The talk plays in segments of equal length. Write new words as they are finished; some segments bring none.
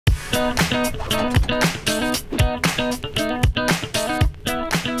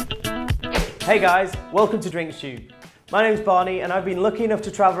Hey guys, welcome to DrinkTube. My name's Barney and I've been lucky enough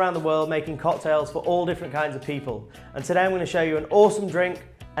to travel around the world making cocktails for all different kinds of people. And today I'm going to show you an awesome drink,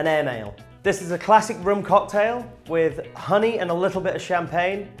 an Airmail. This is a classic rum cocktail with honey and a little bit of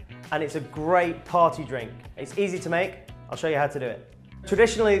champagne, and it's a great party drink. It's easy to make. I'll show you how to do it.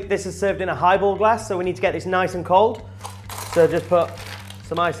 Traditionally, this is served in a highball glass, so we need to get this nice and cold. So just put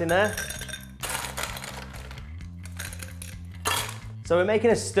some ice in there. So we're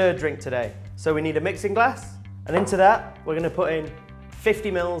making a stirred drink today. So we need a mixing glass, and into that, we're gonna put in 50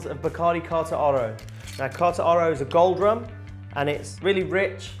 mils of Bacardi Carta Oro. Now, Carta Oro is a gold rum, and it's really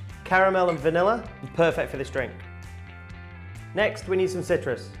rich, caramel and vanilla, and perfect for this drink. Next, we need some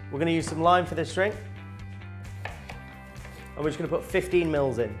citrus. We're gonna use some lime for this drink, and we're just gonna put 15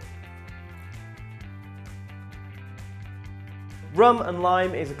 mils in. Rum and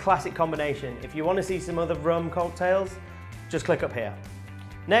lime is a classic combination. If you wanna see some other rum cocktails, just click up here.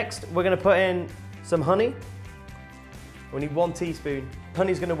 Next, we're gonna put in some honey. We need 1 teaspoon.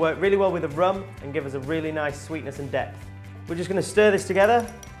 Honey's gonna work really well with the rum and give us a really nice sweetness and depth. We're just gonna stir this together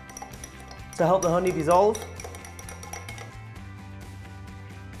to help the honey dissolve.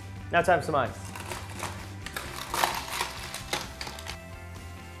 Now time for some ice.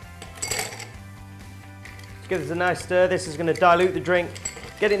 Just give this a nice stir. This is gonna dilute the drink,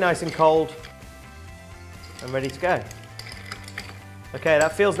 get it nice and cold, and ready to go. Okay,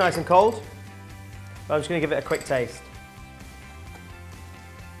 that feels nice and cold. I'm just gonna give it a quick taste.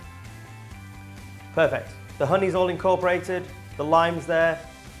 Perfect. The honey's all incorporated, the lime's there,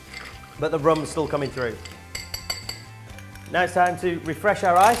 but the rum's still coming through. Now it's time to refresh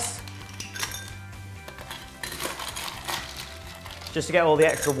our ice, just to get all the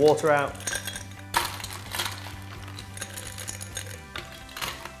extra water out.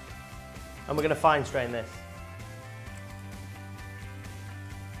 And we're gonna fine strain this.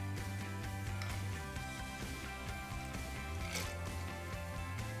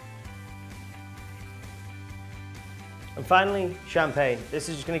 And finally, champagne. This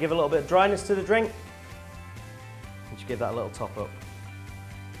is just going to give a little bit of dryness to the drink. And just give that a little top up.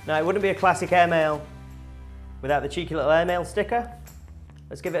 Now, it wouldn't be a classic Airmail without the cheeky little Airmail sticker.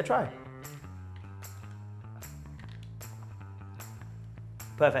 Let's give it a try.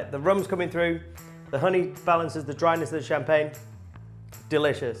 Perfect. The rum's coming through. The honey balances the dryness of the champagne.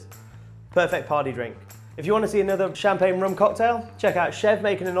 Delicious. Perfect party drink. If you want to see another champagne rum cocktail, check out Chef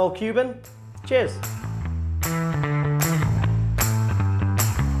making an all Cuban. Cheers.